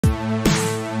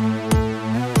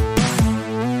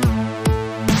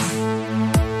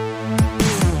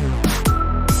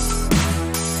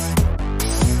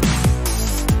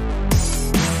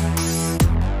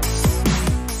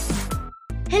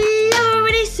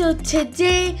So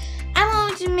today I'm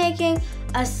going to be making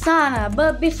a sauna.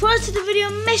 But before I start the video,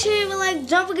 make sure you like,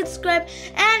 don't forget to subscribe,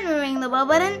 and ring the bell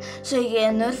button so you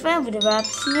get notified whenever I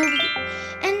upload a new video.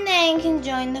 And then you can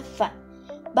join the fun.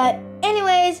 But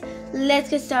anyways, let's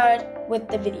get started with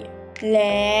the video.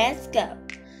 Let's go.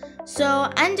 So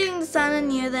I'm doing the sauna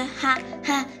near the hot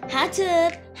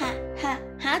tub.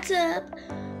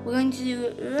 We're going to do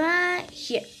it right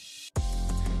here.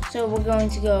 So we're going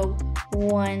to go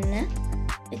 1,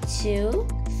 2,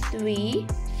 3,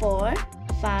 4,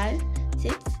 5,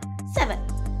 6, 7.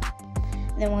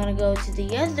 Then we're going to go to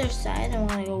the other side and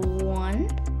we're going to go 1,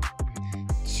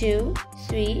 2,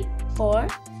 3, 4,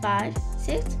 5,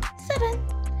 6, 7.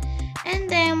 And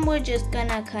then we're just going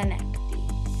to connect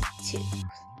these two.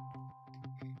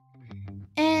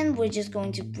 And we're just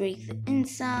going to break the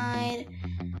inside.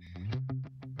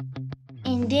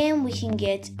 And then we can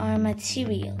get our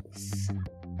materials.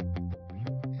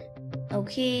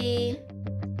 Okay,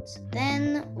 so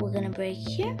then we're gonna break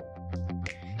here.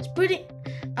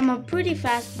 I'm a pretty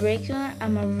fast breaker.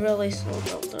 I'm a really slow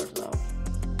builder though.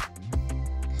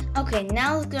 Okay,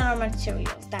 now let's get our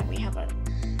materials. That we have a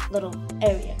little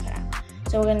area cut out.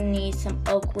 So we're gonna need some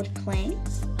oak wood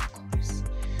planks, of course.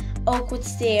 Oak wood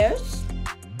stairs.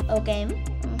 Okay.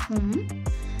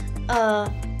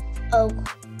 Oak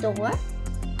door.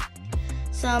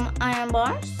 Some iron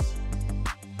bars,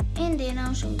 and then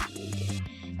I'll show you,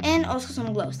 and also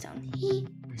some glowstone.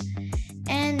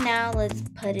 And now let's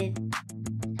put it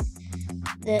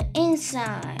the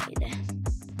inside.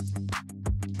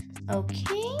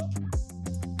 Okay,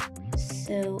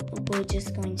 so we're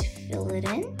just going to fill it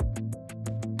in.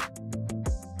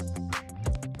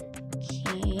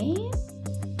 Okay,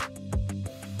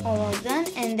 almost done,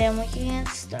 and then we can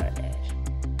get started.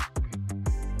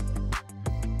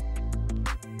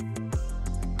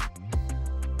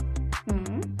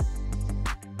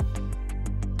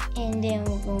 And then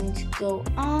we're going to go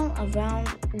all around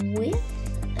with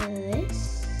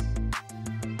this.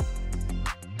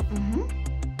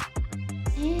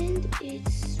 And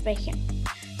it's right here.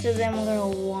 So then we're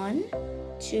going to go 1,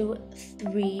 2,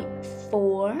 3,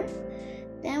 4.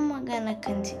 Then we're going to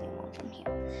continue on from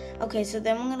here. Okay, so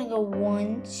then we're going to go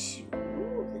 1, 2.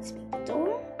 Let's make the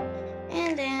door.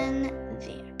 And then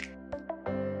there.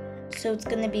 So it's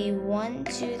going to be 1,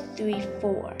 2, 3,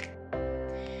 4.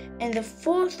 And the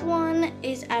fourth one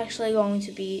is actually going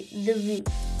to be the roof.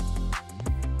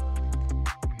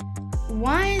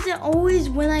 Why is it always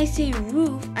when I say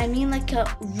roof, I mean like a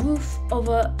roof of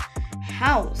a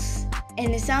house?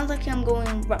 And it sounds like I'm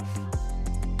going rough.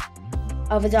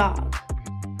 Of a dog.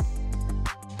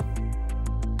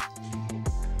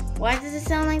 Why does it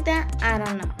sound like that? I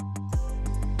don't know.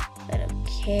 But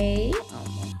okay,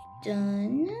 almost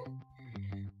done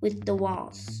with the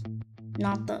walls.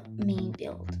 Not the main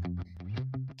build.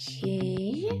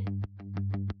 Okay.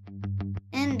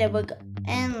 And there we go.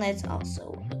 And let's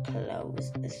also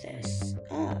close this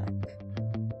up.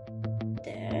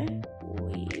 There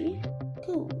we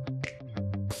go.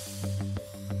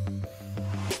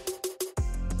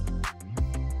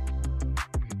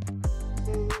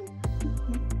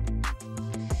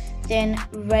 Then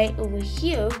right over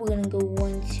here, we're gonna go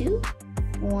 1, 2,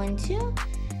 1, 2.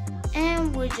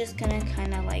 And we're just gonna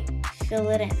kind of like fill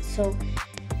it in. So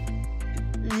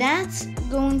that's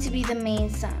going to be the main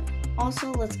sun.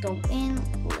 Also, let's go in,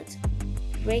 let's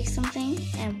break something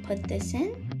and put this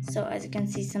in. So as you can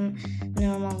see, some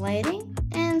normal lighting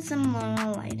and some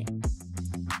normal lighting.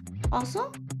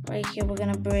 Also, right here, we're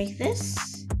gonna break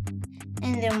this.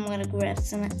 And then we're gonna grab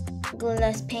some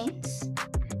glass paints.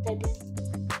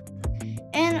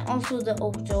 And also the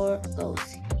oak door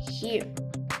goes here.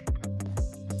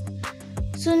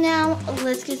 So now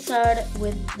let's get started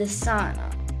with the sauna.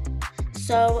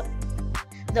 So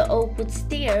the oak wood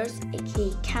stairs,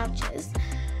 aka couches,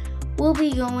 will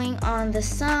be going on the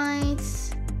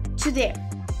sides to there.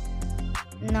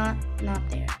 Not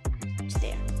there. It's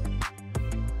there.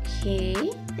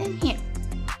 Okay, then here.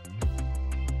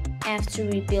 After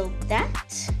we build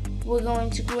that, we're going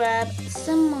to grab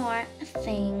some more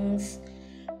things.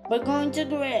 We're going to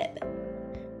grab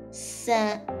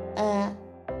some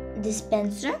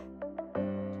dispenser,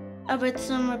 a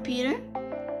redstone repeater,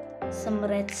 some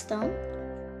redstone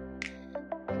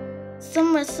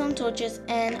torches,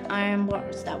 and iron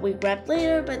bars that we grabbed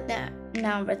later, but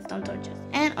now redstone torches,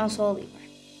 and also a lever.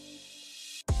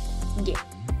 Yeah.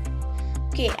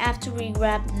 Okay, after we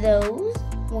grab those,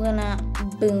 we're gonna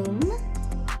boom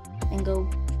and go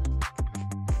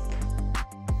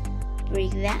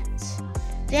break that.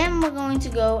 Then we're going to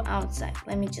go outside.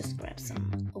 Let me just grab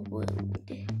some wood.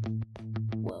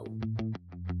 Whoa.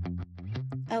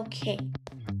 Okay.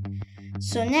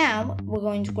 So now we're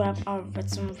going to grab our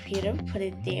redstone repeater, put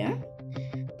it there,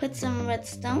 put some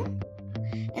redstone,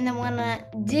 and then we're gonna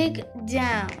dig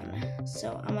down.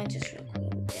 So I'm gonna just real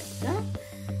quick, there we go.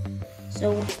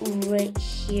 So right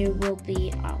here will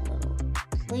be our little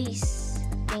place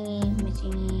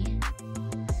thingy.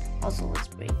 Also, let's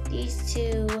break these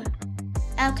two.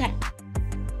 Okay.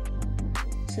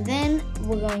 So then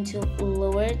we're going to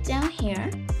lower it down here,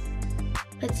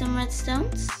 put some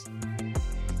redstones,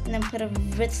 and then put a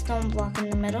redstone block in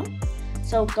the middle,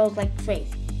 so it goes like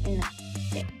crazy in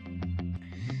there.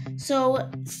 So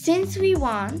since we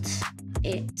want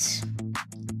it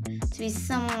to be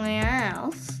somewhere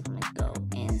else, let me go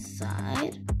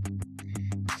inside.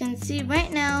 You can see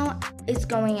right now it's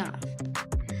going off.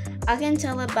 I can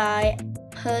tell it by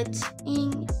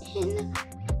putting in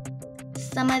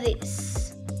some of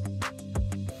this.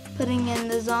 Putting in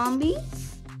the zombies,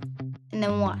 and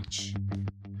then watch.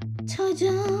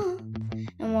 Ta-da!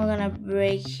 And we're gonna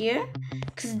break here,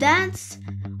 cause that's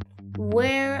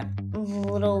where the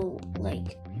little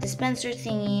like dispenser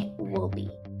thingy will be.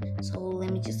 So let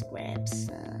me just grab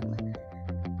some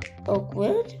oak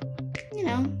wood, you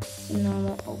know, some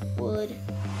normal oak wood.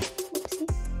 Oopsie.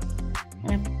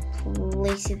 I'm gonna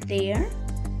place it there.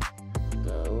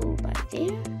 Go by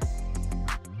there.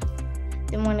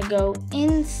 Then we're gonna go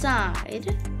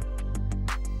inside,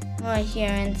 right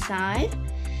here inside,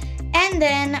 and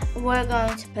then we're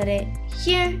going to put it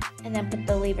here, and then put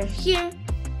the lever here,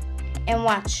 and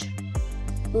watch,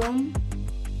 boom,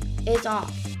 it's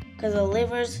off, because the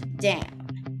lever's down.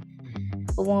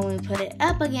 But when we put it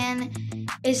up again,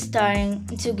 it's starting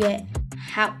to get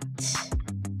hot.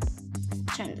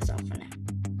 Turn this off for now.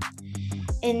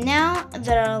 And now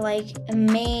that our like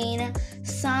main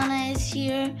sauna is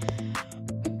here,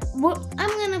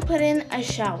 I'm gonna put in a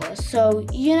shower. So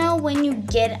you know when you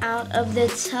get out of the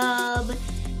tub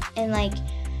and like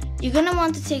you're gonna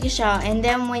want to take a shower, and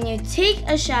then when you take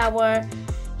a shower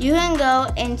you can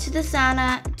go into the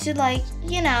sauna to like,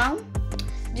 you know,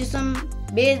 do some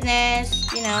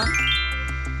business, you know.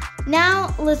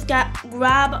 Now let's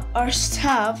grab our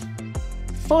stuff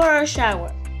for our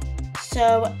shower.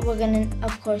 So we're gonna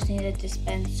of course need a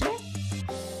dispenser.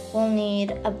 We'll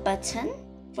need a button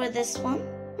for this one.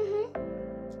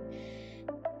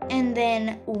 And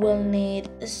then we'll need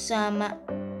some,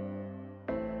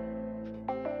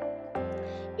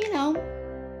 you know,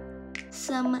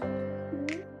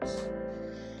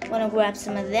 wanna grab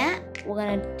some of that. We're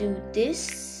gonna do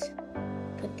this,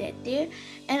 put that there.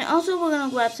 And also we're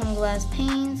gonna grab some glass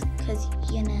panes, cause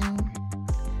you know,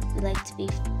 we like to be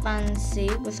fancy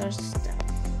with our stuff.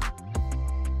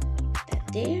 Put that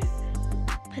there,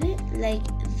 put it like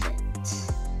that.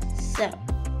 So,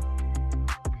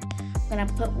 gonna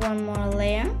put one more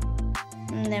layer,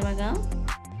 and there we go.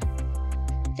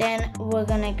 Then we're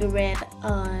gonna grab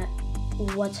our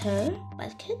water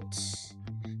bucket,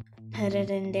 put it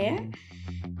in there,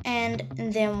 and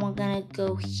then we're gonna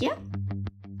go here.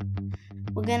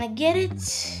 We're gonna get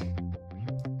it,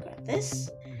 grab this,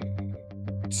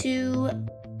 to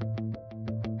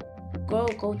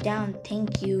go down,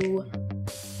 thank you.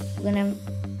 We're gonna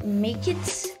make it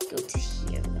go to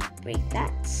here. We're gonna break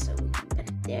that so we can put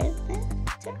it there.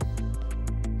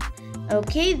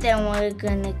 Okay, then we're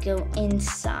gonna go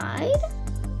inside.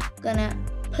 Gonna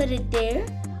put it there.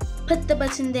 Put the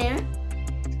button there.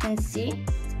 You can see.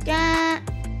 Got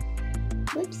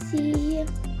whoopsie.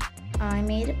 I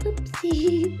made a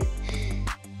poopsie.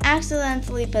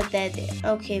 Accidentally put that there.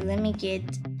 Okay, let me get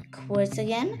quartz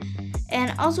again.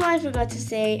 And also I forgot to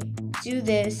say, do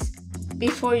this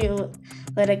before you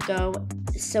let it go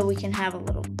so we can have a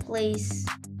little place.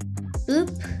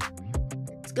 Boop.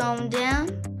 It's going down.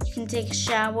 You can take a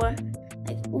shower.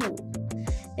 Like, ooh.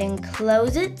 Then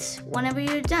close it whenever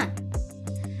you're done.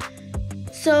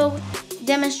 So,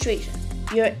 demonstration.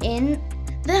 You're in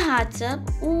the hot tub.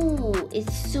 Ooh,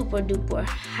 it's super duper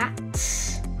hot.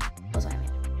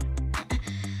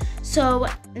 So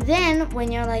then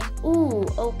when you're like, ooh,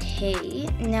 okay,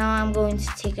 now I'm going to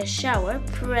take a shower,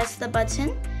 press the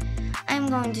button. I'm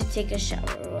going to take a shower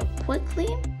real quickly.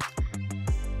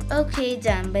 Okay,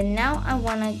 done. But now I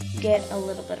want to get a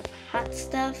little bit of hot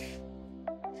stuff.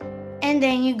 And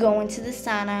then you go into the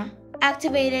sauna,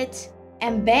 activate it,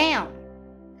 and bam.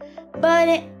 But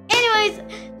anyways,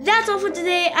 that's all for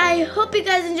today. I hope you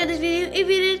guys enjoyed this video. If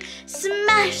you did,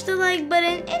 smash the like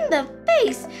button in the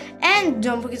face. And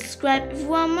don't forget to subscribe if you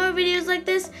want more videos like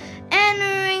this. And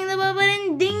ring the bell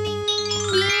button, ding, ding, ding,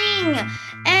 ding, ding.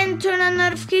 And turn on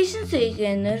notifications so you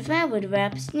get notified whenever I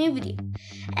post a new video.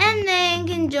 And then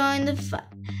you can join the fun.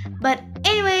 But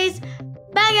anyways,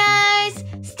 bye guys.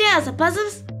 Stay awesome,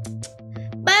 puzzles.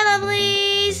 Bye, lovely.